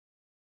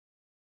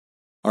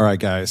All right,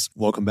 guys,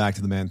 welcome back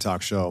to the Man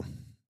Talk Show.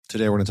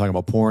 Today we're going to talk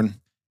about porn,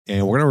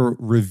 and we're going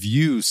to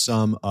review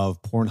some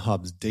of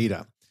Pornhub's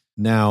data.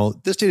 Now,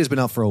 this data has been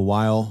out for a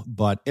while,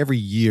 but every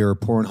year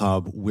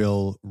Pornhub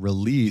will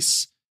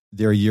release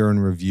their year in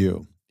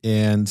review.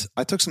 And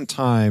I took some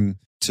time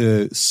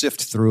to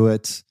sift through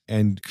it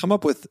and come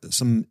up with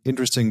some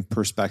interesting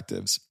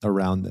perspectives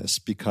around this,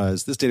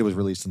 because this data was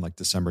released in like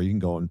December. You can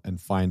go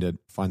and find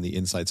the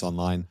insights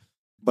online.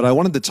 But I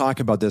wanted to talk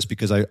about this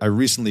because I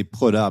recently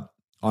put up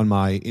on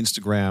my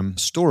Instagram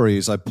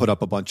stories, I put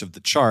up a bunch of the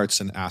charts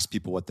and asked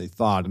people what they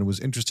thought. And it was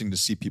interesting to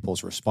see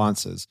people's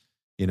responses,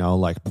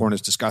 like porn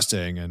is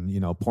disgusting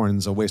and,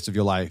 porn's a waste of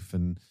your life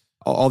and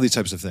all these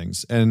types of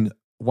things. And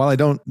while I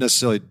don't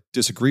necessarily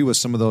disagree with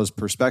some of those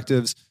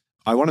perspectives,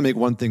 I want to make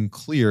one thing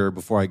clear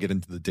before I get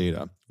into the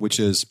data, which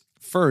is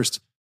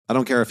first, I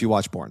don't care if you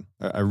watch porn.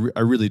 I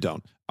really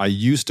don't. I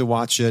used to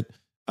watch it.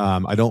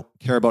 I don't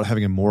care about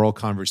having a moral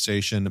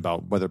conversation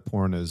about whether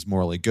porn is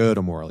morally good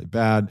or morally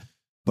bad.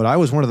 But I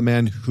was one of the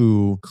men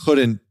who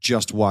couldn't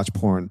just watch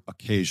porn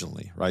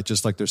occasionally, right?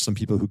 Just like there's some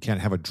people who can't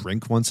have a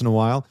drink once in a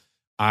while.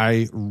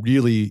 I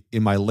really,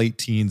 in my late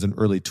teens and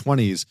early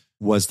 20s,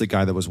 was the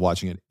guy that was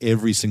watching it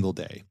every single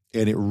day.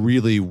 And it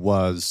really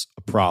was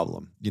a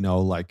problem.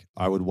 Like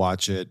I would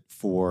watch it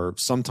for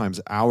sometimes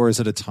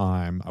hours at a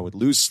time. I would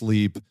lose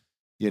sleep.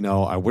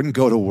 I wouldn't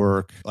go to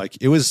work. Like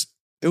it was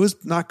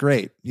not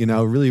great. It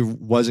really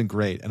wasn't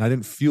great. And I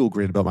didn't feel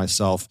great about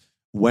myself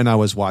when I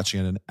was watching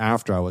it and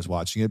after I was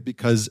watching it,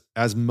 because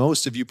as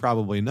most of you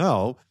probably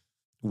know,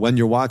 when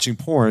you're watching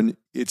porn,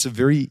 it's a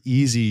very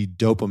easy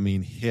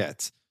dopamine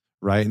hit,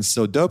 right? And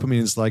so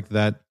dopamine is like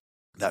that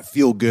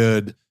feel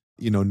good,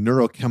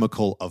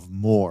 neurochemical of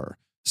more.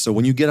 So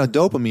when you get a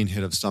dopamine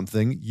hit of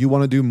something, you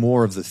want to do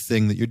more of the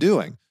thing that you're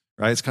doing,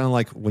 right? It's kind of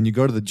like when you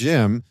go to the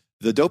gym,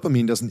 the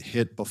dopamine doesn't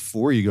hit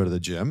before you go to the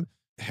gym,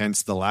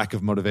 hence the lack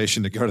of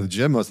motivation to go to the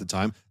gym most of the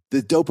time.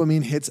 The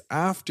dopamine hits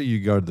after you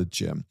go to the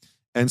gym.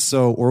 And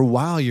so, or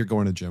while you're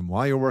going to the gym,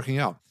 while you're working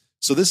out.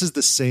 So this is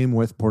the same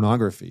with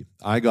pornography.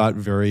 I got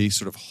very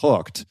sort of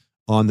hooked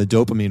on the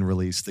dopamine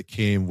release that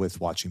came with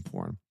watching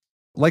porn.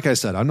 Like I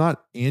said, I'm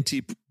not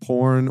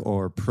anti-porn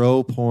or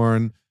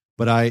pro-porn,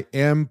 but I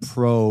am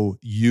pro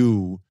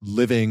you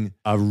living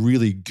a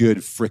really good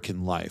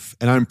frickin' life.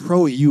 And I'm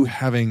pro you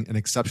having an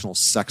exceptional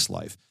sex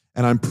life.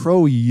 And I'm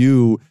pro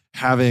you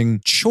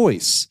having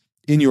choice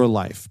in your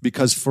life.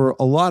 Because for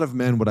a lot of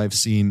men, what I've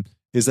seen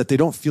is that they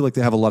don't feel like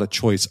they have a lot of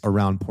choice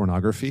around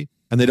pornography,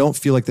 and they don't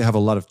feel like they have a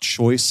lot of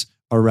choice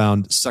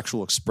around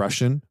sexual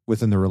expression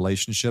within their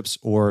relationships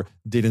or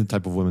dating the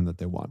type of women that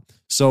they want.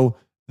 So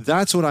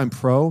that's what I'm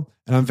pro,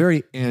 and I'm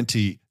very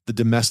anti the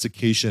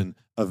domestication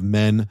of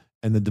men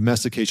and the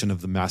domestication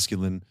of the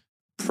masculine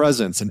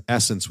presence and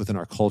essence within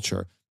our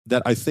culture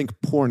that I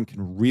think porn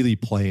can really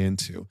play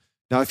into.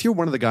 Now, if you're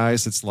one of the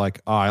guys that's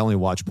like, I only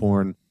watch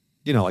porn,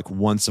 like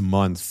once a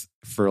month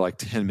for like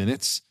 10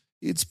 minutes,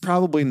 it's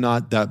probably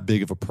not that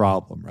big of a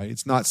problem, right?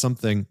 It's not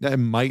something that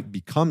might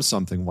become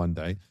something one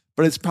day,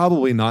 but it's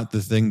probably not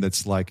the thing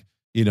that's like,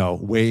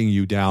 weighing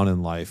you down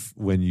in life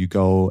when you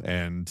go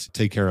and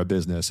take care of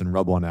business and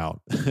rub one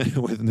out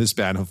within the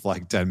span of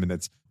like 10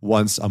 minutes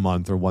once a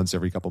month or once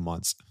every couple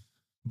months.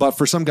 But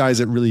for some guys,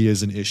 it really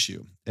is an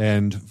issue.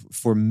 And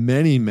for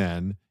many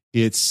men,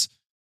 it's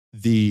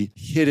the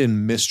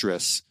hidden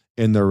mistress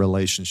in their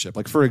relationship.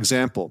 Like, for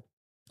example,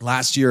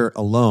 last year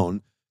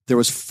alone, there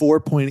was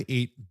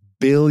 $4.8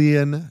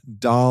 billion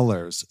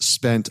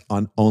spent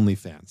on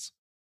OnlyFans.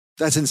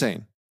 That's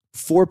insane.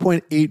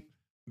 $4.8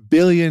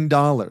 billion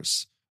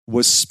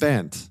was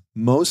spent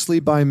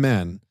mostly by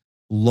men,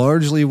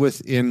 largely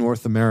within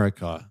North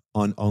America,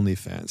 on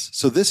OnlyFans.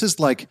 So this is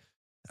like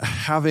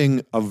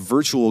having a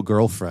virtual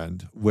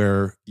girlfriend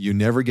where you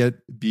never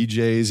get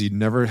BJs, you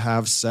never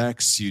have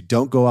sex, you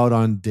don't go out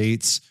on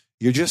dates,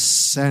 you're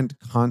just sent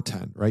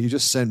content, right? You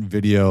just sent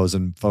videos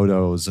and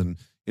photos and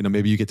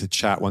maybe you get to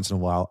chat once in a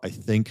while. I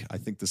think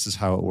this is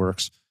how it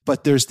works.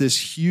 But there's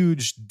this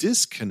huge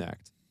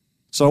disconnect.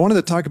 So I wanted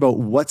to talk about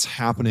what's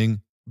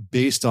happening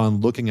based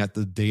on looking at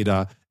the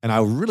data. And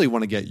I really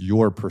want to get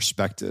your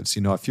perspectives.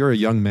 If you're a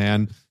young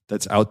man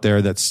that's out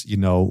there that's,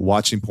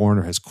 watching porn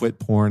or has quit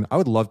porn, I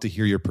would love to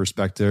hear your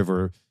perspective.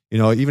 Or,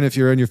 even if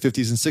you're in your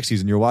 50s and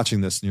 60s and you're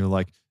watching this and you're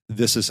like,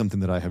 this is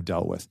something that I have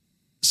dealt with.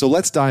 So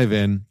let's dive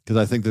in, because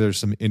I think that there's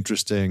some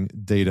interesting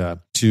data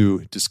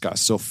to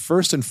discuss. So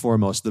first and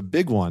foremost, the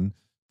big one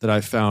that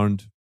I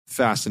found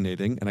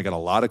fascinating, and I got a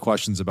lot of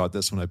questions about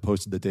this when I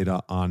posted the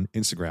data on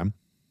Instagram.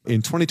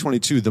 In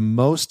 2022, the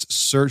most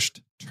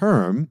searched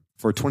term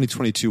for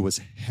 2022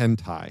 was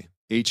hentai,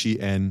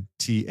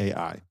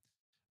 Hentai.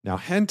 Now,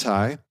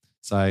 hentai,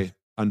 as I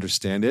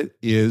understand it,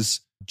 is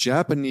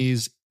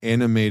Japanese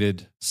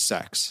animated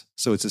sex.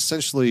 So it's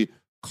essentially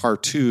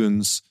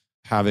cartoons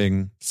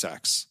having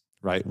sex.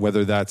 Right?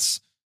 Whether that's,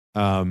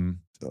 I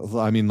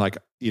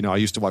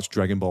used to watch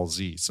Dragon Ball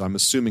Z. So I'm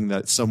assuming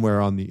that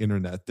somewhere on the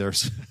internet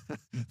there's,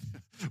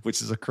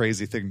 which is a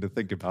crazy thing to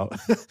think about,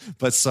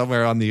 but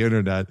somewhere on the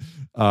internet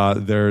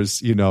there's,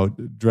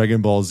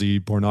 Dragon Ball Z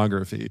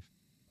pornography.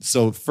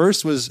 So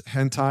first was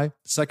hentai,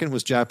 second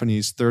was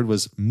Japanese, third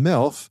was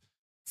MILF,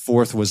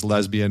 fourth was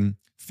lesbian,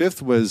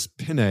 fifth was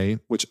pine,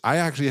 which I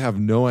actually have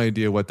no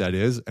idea what that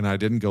is, and I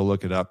didn't go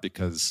look it up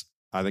because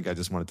I think I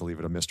just wanted to leave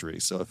it a mystery.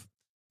 So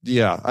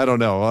I don't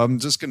know. I'm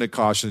just going to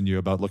caution you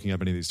about looking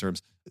up any of these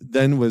terms.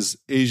 Then was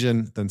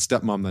Asian, then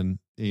stepmom, then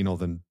anal,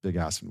 then big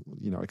ass,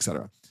 et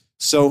cetera.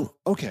 So,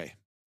 okay,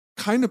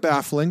 kind of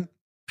baffling.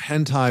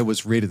 Hentai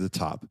was right at the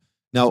top.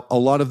 Now, a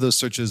lot of those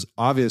searches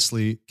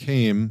obviously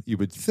came, you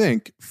would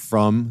think,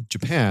 from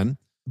Japan,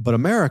 but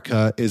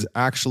America is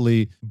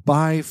actually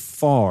by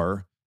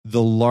far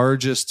the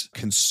largest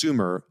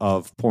consumer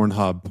of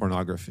Pornhub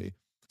pornography.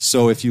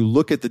 So if you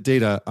look at the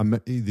data,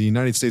 the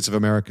United States of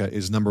America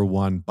is number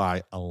one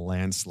by a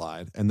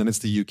landslide. And then it's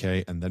the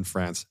UK, and then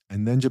France,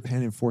 and then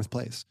Japan in fourth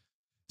place.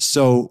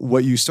 So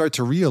what you start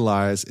to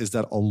realize is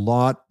that a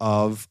lot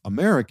of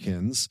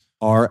Americans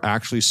are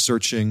actually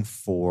searching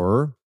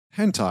for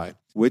hentai,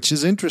 which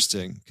is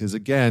interesting because,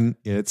 again,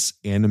 it's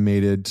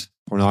animated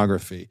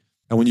pornography.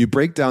 And when you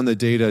break down the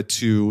data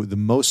to the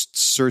most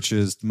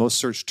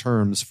searched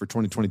terms for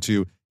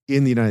 2022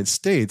 in the United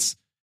States,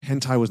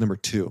 hentai was number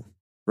 2,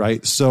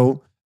 right?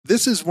 So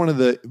this is one of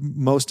the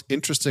most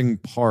interesting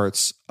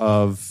parts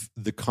of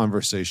the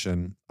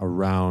conversation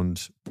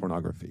around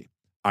pornography,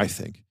 I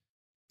think,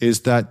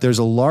 is that there's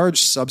a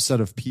large subset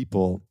of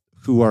people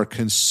who are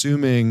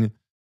consuming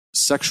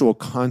sexual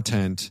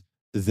content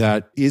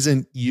that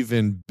isn't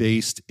even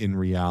based in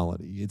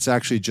reality. It's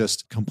actually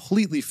just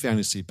completely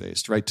fantasy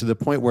based, right? To the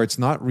point where it's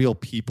not real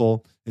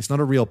people, it's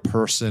not a real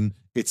person,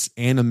 it's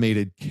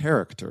animated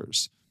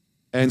characters.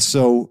 And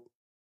so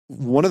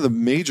one of the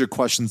major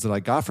questions that I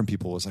got from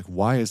people was like,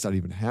 why is that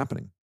even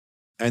happening?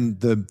 And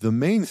the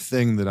main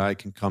thing that I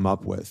can come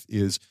up with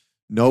is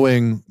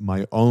knowing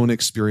my own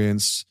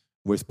experience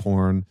with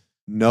porn,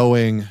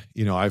 knowing,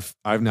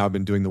 I've now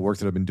been doing the work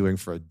that I've been doing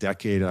for a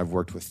decade. I've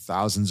worked with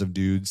thousands of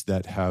dudes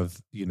that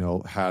have,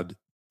 had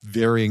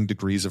varying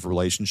degrees of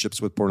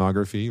relationships with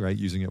pornography, right?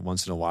 Using it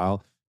once in a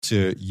while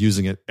to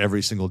using it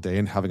every single day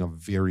and having a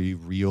very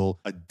real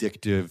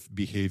addictive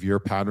behavior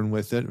pattern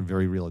with it, a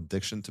very real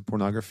addiction to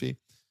pornography,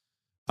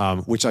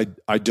 which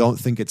I don't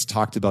think it's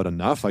talked about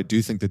enough. I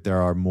do think that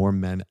there are more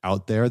men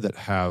out there that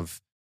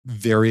have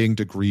varying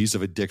degrees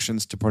of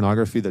addictions to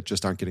pornography that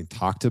just aren't getting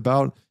talked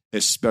about,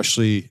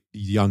 especially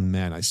young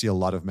men. I see a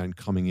lot of men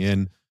coming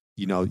in.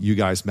 You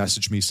guys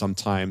message me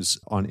sometimes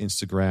on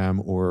Instagram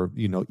or,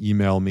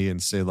 email me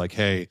and say like,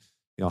 hey,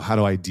 how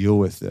do I deal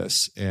with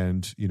this?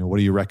 And, what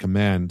do you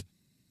recommend?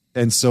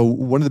 And so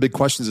one of the big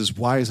questions is,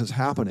 why is this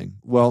happening?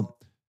 Well,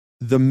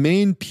 the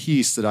main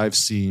piece that I've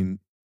seen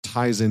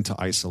ties into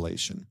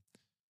isolation.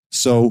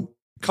 So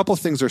a couple of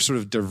things are sort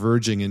of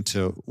diverging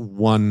into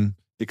one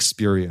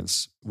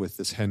experience with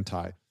this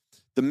hentai.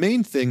 The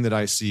main thing that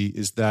I see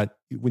is that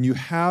when you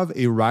have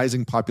a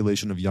rising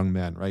population of young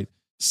men, right?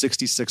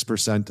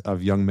 66%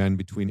 of young men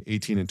between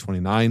 18 and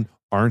 29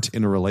 aren't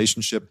in a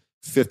relationship.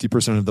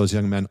 50% of those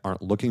young men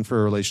aren't looking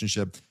for a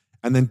relationship.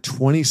 And then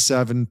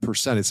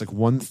 27%, it's like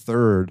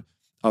 1/3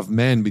 of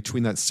men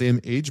between that same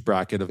age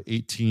bracket of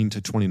 18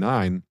 to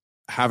 29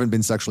 haven't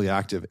been sexually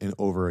active in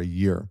over a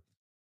year.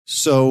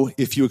 So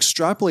if you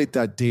extrapolate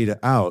that data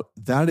out,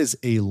 that is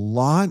a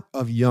lot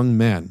of young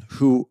men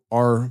who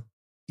are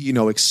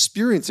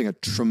experiencing a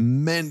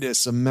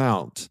tremendous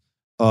amount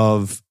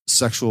of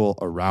sexual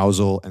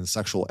arousal and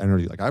sexual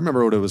energy. Like I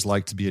remember what it was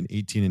like to be an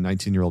 18 and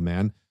 19-year-old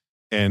man.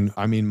 And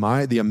I mean,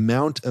 the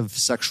amount of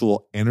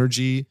sexual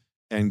energy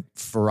and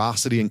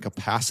ferocity and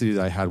capacity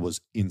that I had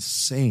was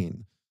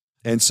insane.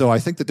 And so I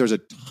think that there's a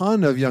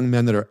ton of young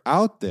men that are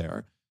out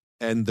there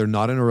and they're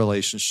not in a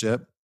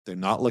relationship. They're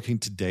not looking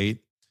to date.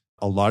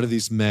 A lot of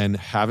these men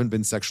haven't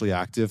been sexually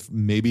active.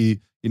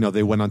 Maybe,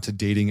 they went onto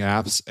dating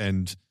apps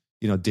and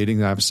dating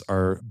apps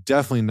are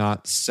definitely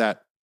not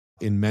set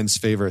in men's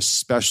favor,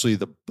 especially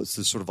the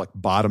sort of like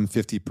bottom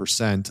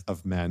 50%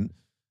 of men.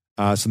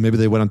 So maybe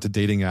they went onto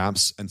dating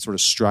apps and sort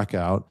of struck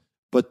out,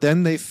 but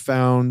then they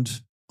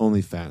found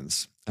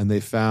OnlyFans and they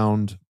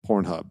found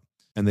Pornhub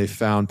and they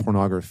found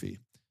pornography.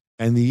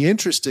 And the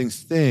interesting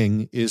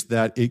thing is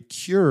that it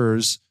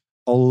cures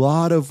a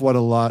lot of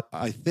what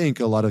I think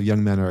a lot of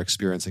young men are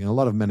experiencing, and a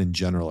lot of men in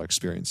general are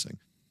experiencing,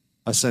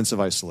 a sense of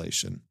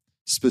isolation,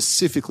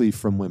 specifically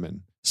from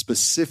women,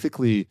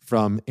 specifically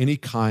from any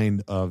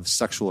kind of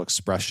sexual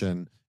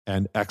expression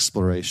and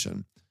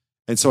exploration.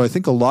 And so I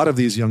think a lot of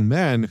these young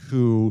men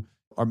who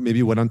are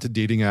maybe went onto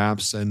dating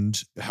apps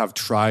and have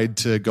tried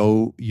to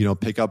go,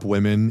 pick up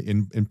women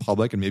in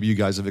public, and maybe you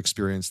guys have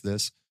experienced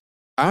this,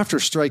 after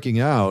striking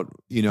out,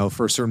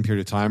 for a certain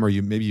period of time, or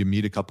maybe you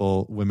meet a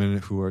couple women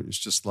who are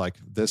just like,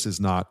 this is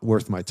not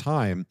worth my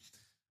time,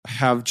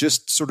 have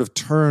just sort of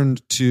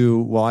turned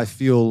to, well, I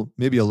feel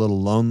maybe a little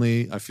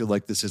lonely. I feel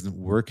like this isn't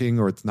working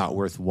or it's not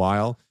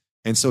worthwhile.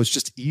 And so it's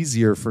just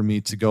easier for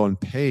me to go and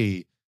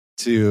pay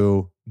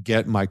to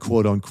get my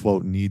quote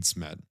unquote needs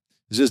met.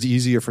 It's just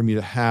easier for me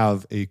to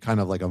have a kind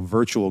of like a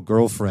virtual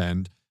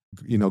girlfriend,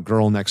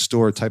 girl next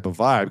door type of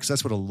vibe, because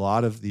that's what a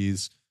lot of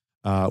these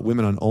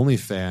women on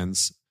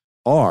OnlyFans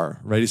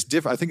are, right? It's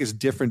different. I think it's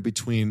different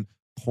between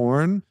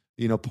porn.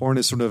 Porn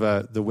is sort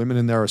of the women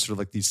in there are sort of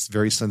like these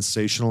very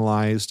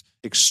sensationalized,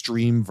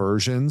 extreme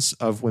versions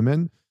of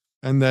women.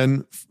 And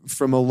then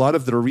from a lot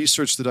of the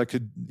research that I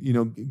could,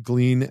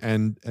 glean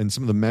and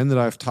some of the men that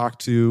I've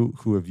talked to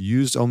who have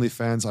used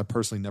OnlyFans, I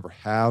personally never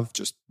have,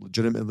 just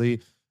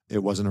legitimately.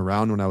 It wasn't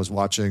around when I was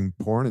watching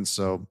porn. And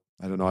so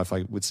I don't know if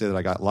I would say that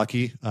I got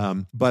lucky.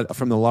 But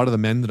from a lot of the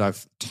men that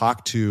I've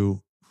talked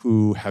to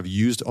who have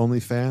used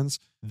OnlyFans,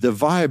 the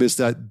vibe is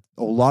that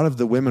a lot of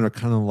the women are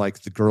kind of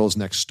like the girls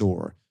next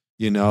door.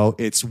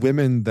 It's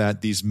women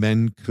that these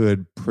men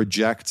could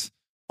project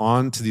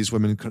onto these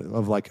women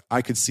of like,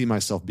 I could see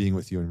myself being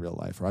with you in real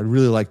life, or I'd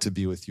really like to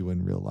be with you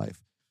in real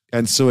life.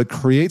 And so it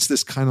creates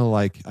this kind of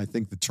like, I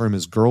think the term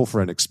is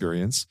girlfriend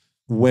experience,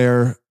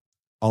 where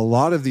a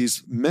lot of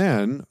these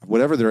men,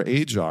 whatever their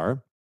age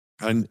are,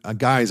 and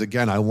guys,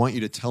 again, I want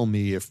you to tell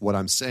me if what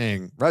I'm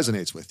saying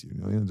resonates with you.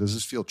 Does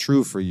this feel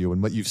true for you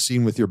and what you've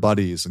seen with your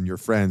buddies and your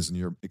friends and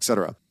your et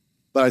cetera?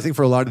 But I think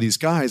for a lot of these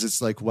guys,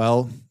 it's like,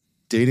 well,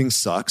 dating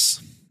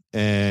sucks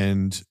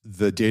and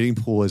the dating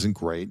pool isn't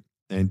great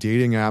and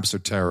dating apps are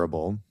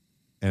terrible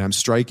and I'm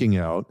striking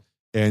out.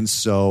 And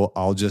so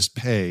I'll just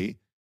pay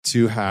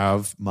to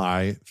have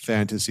my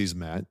fantasies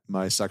met,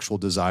 my sexual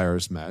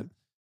desires met.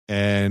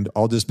 And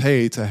I'll just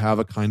pay to have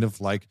a kind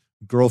of like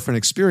girlfriend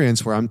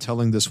experience where I'm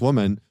telling this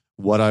woman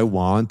what I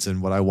want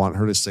and what I want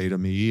her to say to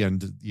me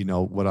and,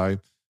 what I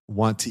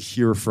want to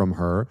hear from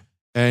her.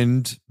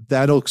 And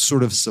that'll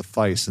sort of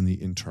suffice in the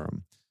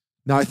interim.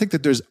 Now, I think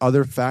that there's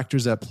other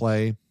factors at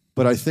play,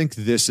 but I think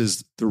this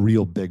is the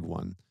real big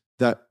one,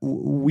 that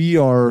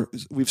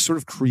we've sort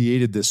of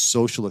created this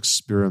social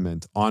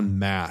experiment en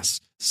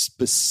masse,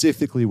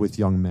 specifically with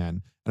young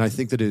men. And I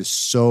think that it's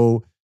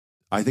so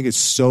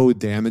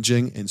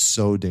damaging and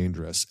so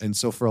dangerous. And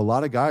so for a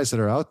lot of guys that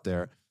are out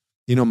there,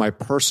 my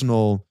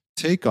personal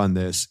take on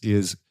this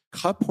is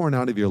cut porn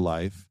out of your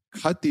life,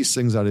 cut these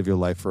things out of your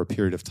life for a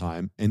period of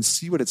time and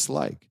see what it's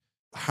like.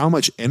 How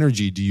much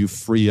energy do you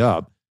free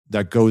up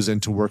that goes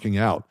into working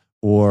out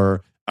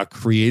or a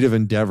creative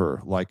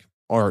endeavor like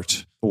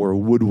art or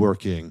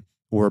woodworking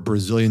or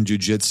Brazilian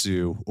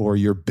jiu-jitsu or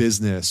your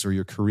business or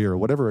your career or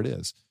whatever it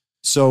is.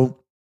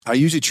 So I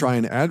usually try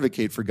and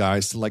advocate for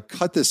guys to like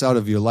cut this out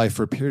of your life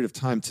for a period of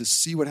time to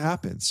see what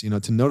happens,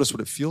 to notice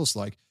what it feels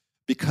like.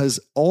 Because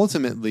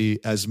ultimately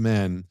as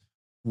men,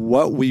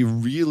 what we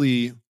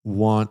really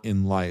want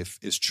in life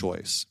is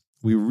choice.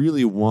 We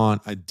really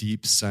want a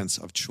deep sense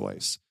of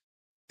choice.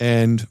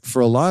 And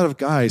for a lot of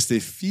guys, they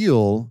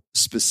feel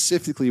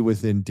specifically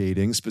within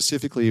dating,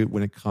 specifically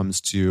when it comes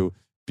to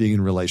being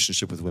in a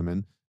relationship with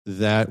women,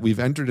 that we've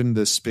entered into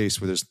this space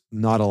where there's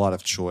not a lot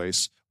of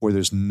choice or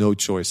there's no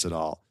choice at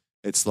all.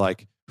 It's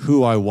like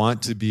who I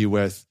want to be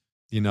with,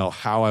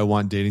 how I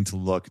want dating to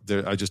look.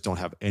 I just don't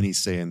have any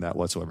say in that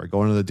whatsoever.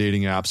 Going to the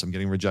dating apps, I'm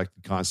getting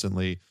rejected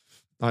constantly.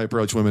 I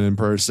approach women in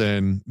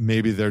person.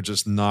 Maybe they're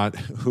just not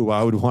who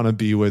I would want to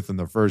be with in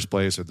the first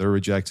place, or they're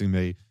rejecting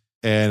me.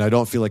 And I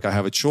don't feel like I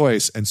have a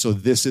choice. And so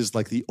this is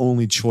like the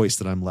only choice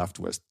that I'm left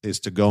with is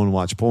to go and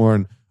watch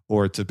porn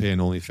or to pay an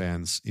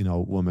OnlyFans,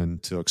 woman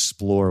to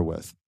explore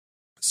with.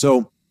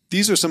 So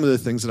these are some of the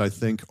things that I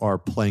think are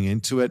playing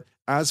into it.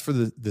 As for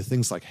the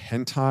things like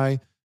hentai,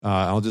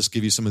 I'll just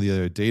give you some of the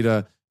other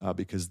data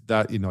because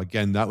that,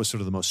 again, that was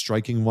sort of the most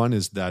striking one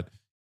is that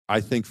I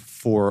think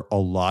for a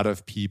lot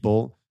of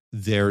people,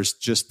 there's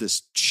just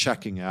this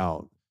checking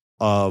out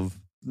of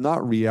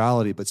not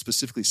reality, but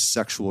specifically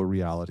sexual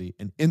reality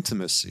and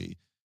intimacy,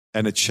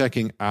 and a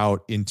checking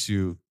out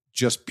into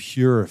just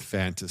pure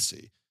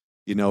fantasy.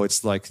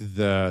 It's like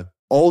the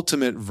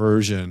ultimate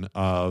version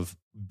of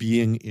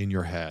being in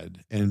your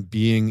head and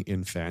being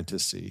in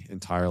fantasy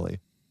entirely.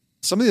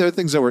 Some of the other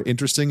things that were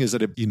interesting is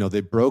that,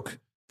 they broke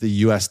the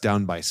US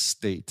down by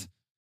state.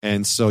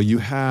 And so you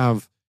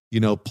have,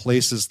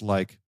 places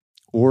like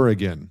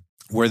Oregon,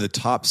 where the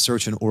top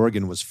search in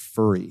Oregon was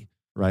furry.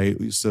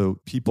 Right. So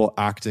people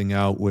acting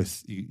out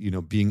with,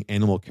 being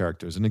animal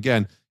characters. And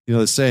again,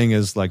 the saying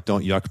is like,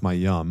 don't yuck my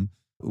yum,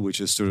 which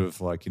is sort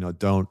of like,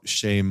 don't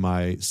shame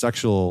my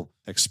sexual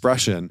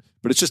expression.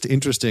 But it's just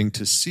interesting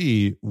to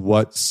see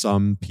what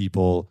some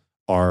people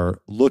are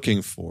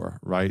looking for,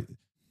 right?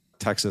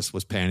 Texas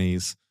was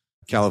panties.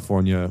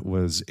 California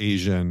was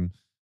Asian.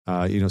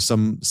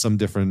 Some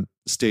different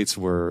states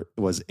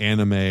was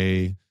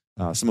anime.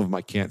 Some of them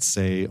I can't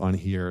say on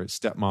here.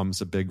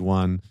 Stepmom's a big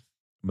one.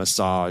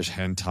 Massage,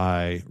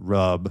 hentai,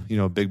 rub,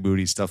 big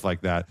booty, stuff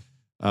like that.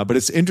 But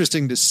it's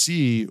interesting to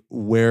see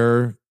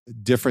what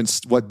different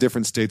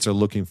states are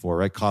looking for,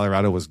 right?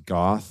 Colorado was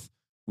goth,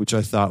 which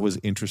I thought was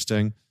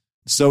interesting.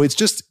 So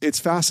it's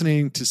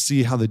fascinating to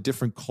see how the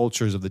different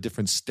cultures of the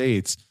different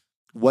states,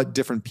 what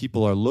different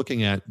people are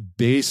looking at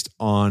based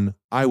on,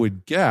 I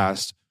would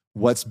guess,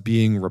 what's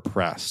being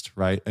repressed,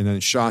 right? And then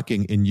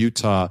shocking in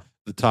Utah,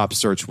 the top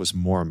search was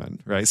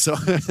Mormon, right? So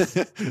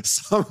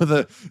some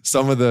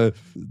of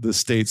the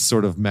states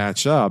sort of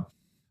match up.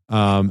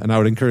 And I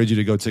would encourage you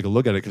to go take a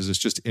look at it because it's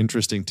just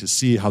interesting to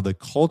see how the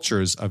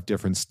cultures of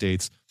different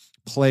states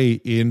play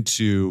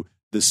into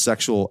this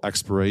sexual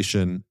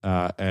exploration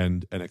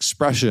and an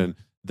expression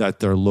that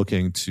they're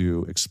looking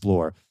to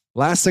explore.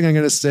 Last thing I'm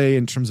going to say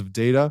in terms of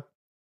data,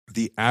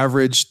 the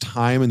average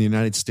time in the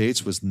United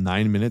States was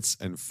 9 minutes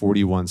and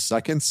 41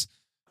 seconds,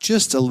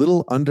 just a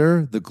little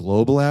under the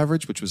global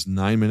average, which was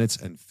 9 minutes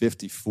and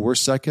 54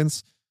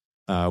 seconds,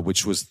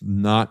 which was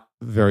not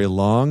very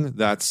long.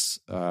 That's,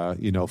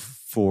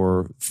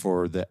 for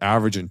the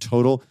average in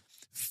total.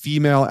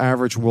 Female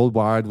average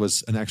worldwide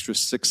was an extra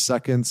 6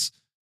 seconds.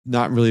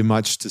 Not really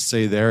much to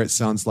say there. It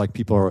sounds like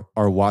people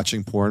are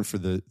watching porn for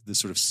the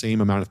sort of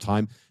same amount of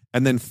time.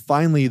 And then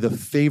finally, the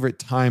favorite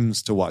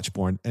times to watch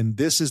porn. And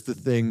this is the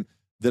thing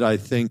that I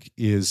think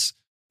is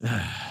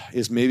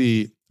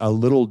maybe a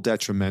little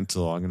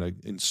detrimental. I'm going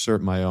to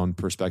insert my own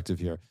perspective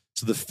here.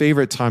 So the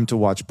favorite time to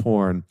watch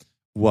porn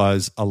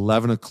was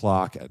 11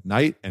 o'clock at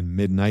night and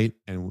midnight.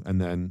 And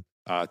then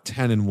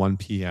 10 and 1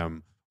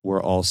 p.m.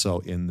 were also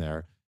in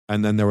there.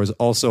 And then there was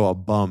also a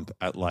bump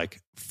at like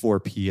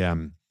 4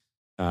 p.m.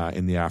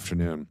 In the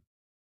afternoon.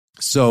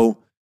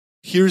 So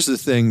here's the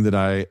thing that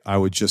I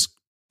would just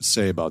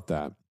say about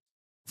that.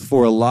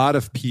 For a lot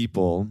of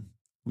people,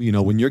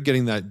 when you're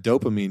getting that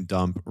dopamine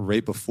dump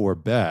right before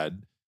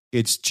bed,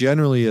 it's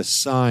generally a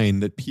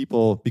sign that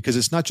people, because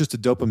it's not just a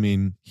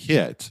dopamine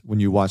hit when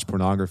you watch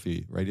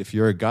pornography, right? If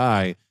you're a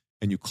guy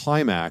and you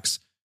climax,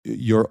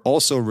 you're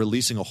also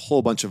releasing a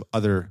whole bunch of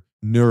other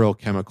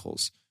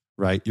neurochemicals,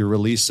 right? You're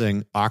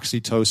releasing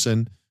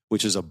oxytocin,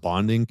 which is a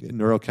bonding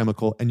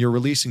neurochemical, and you're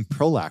releasing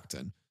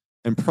prolactin.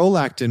 And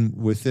prolactin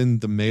within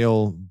the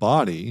male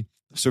body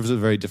serves a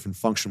very different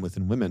function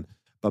within women,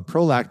 but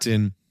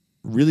prolactin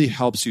really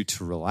helps you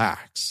to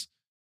relax.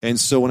 And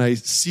so when I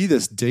see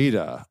this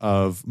data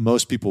of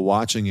most people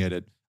watching it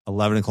at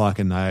 11 o'clock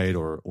at night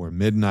or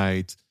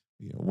midnight,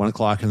 1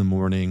 o'clock in the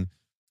morning,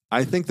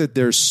 I think that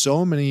there's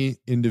so many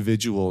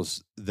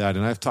individuals that,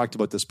 and I've talked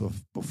about this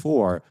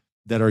before,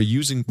 that are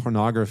using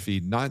pornography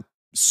not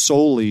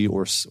solely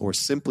or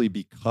simply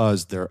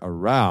because they're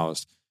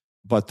aroused,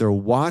 but they're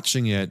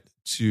watching it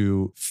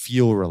to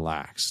feel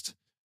relaxed.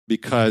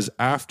 Because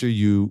after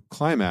you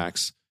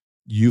climax,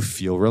 you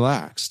feel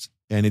relaxed.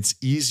 And it's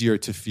easier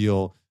to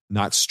feel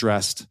not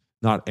stressed,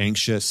 not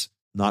anxious,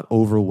 not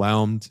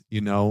overwhelmed.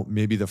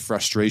 Maybe the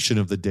frustration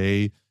of the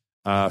day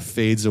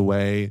fades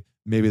away.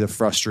 Maybe the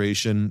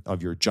frustration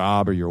of your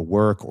job or your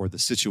work or the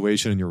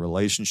situation in your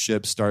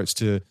relationship starts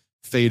to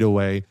fade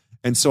away.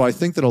 And so I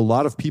think that a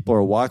lot of people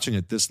are watching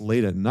it this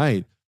late at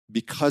night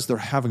because they're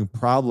having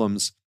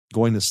problems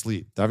going to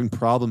sleep. They're having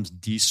problems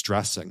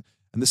de-stressing.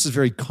 And this is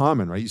very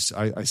common, right?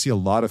 I see a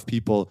lot of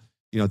people,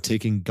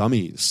 taking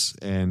gummies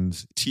and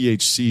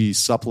THC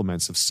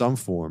supplements of some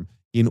form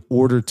in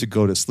order to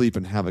go to sleep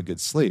and have a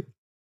good sleep.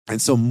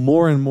 And so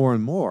more and more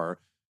and more,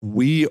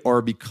 we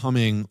are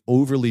becoming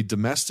overly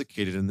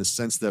domesticated in the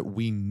sense that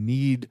we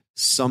need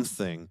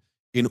something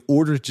in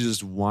order to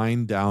just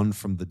wind down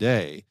from the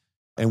day.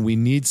 And we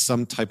need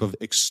some type of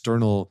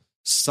external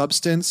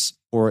substance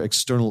or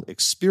external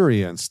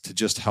experience to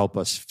just help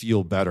us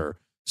feel better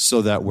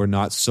so that we're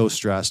not so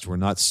stressed, we're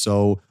not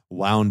so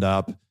wound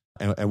up,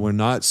 and we're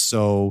not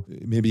so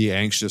maybe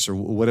anxious or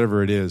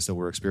whatever it is that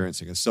we're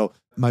experiencing. And so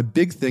my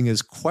big thing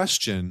is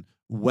question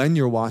when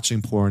you're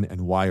watching porn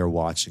and why you're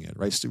watching it,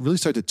 right? So really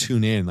start to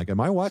tune in. Like, am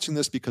I watching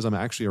this because I'm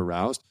actually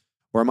aroused?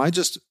 Or am I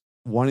just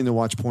wanting to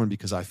watch porn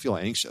because I feel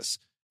anxious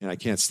and I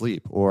can't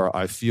sleep, or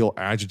I feel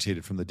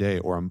agitated from the day,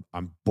 or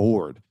I'm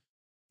bored,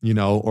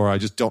 or I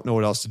just don't know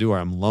what else to do, or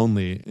I'm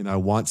lonely and I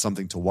want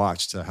something to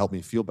watch to help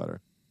me feel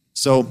better.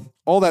 So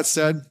all that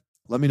said,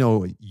 let me know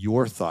what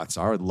your thoughts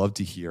are. I'd love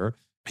to hear.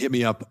 Hit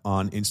me up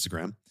on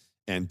Instagram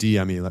and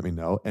DM me, let me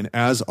know. And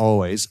as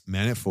always,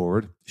 man it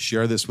forward.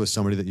 Share this with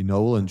somebody that you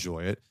know will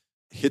enjoy it.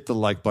 Hit the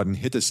like button,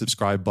 hit the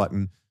subscribe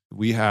button.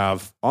 We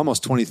have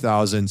almost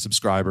 20,000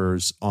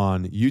 subscribers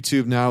on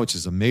YouTube now, which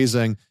is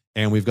amazing.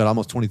 And we've got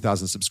almost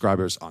 20,000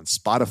 subscribers on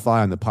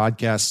Spotify on the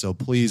podcast. So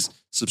please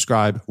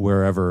subscribe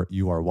wherever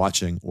you are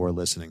watching or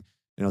listening.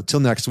 And until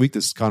next week,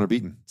 this is Connor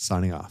Beaton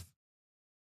signing off.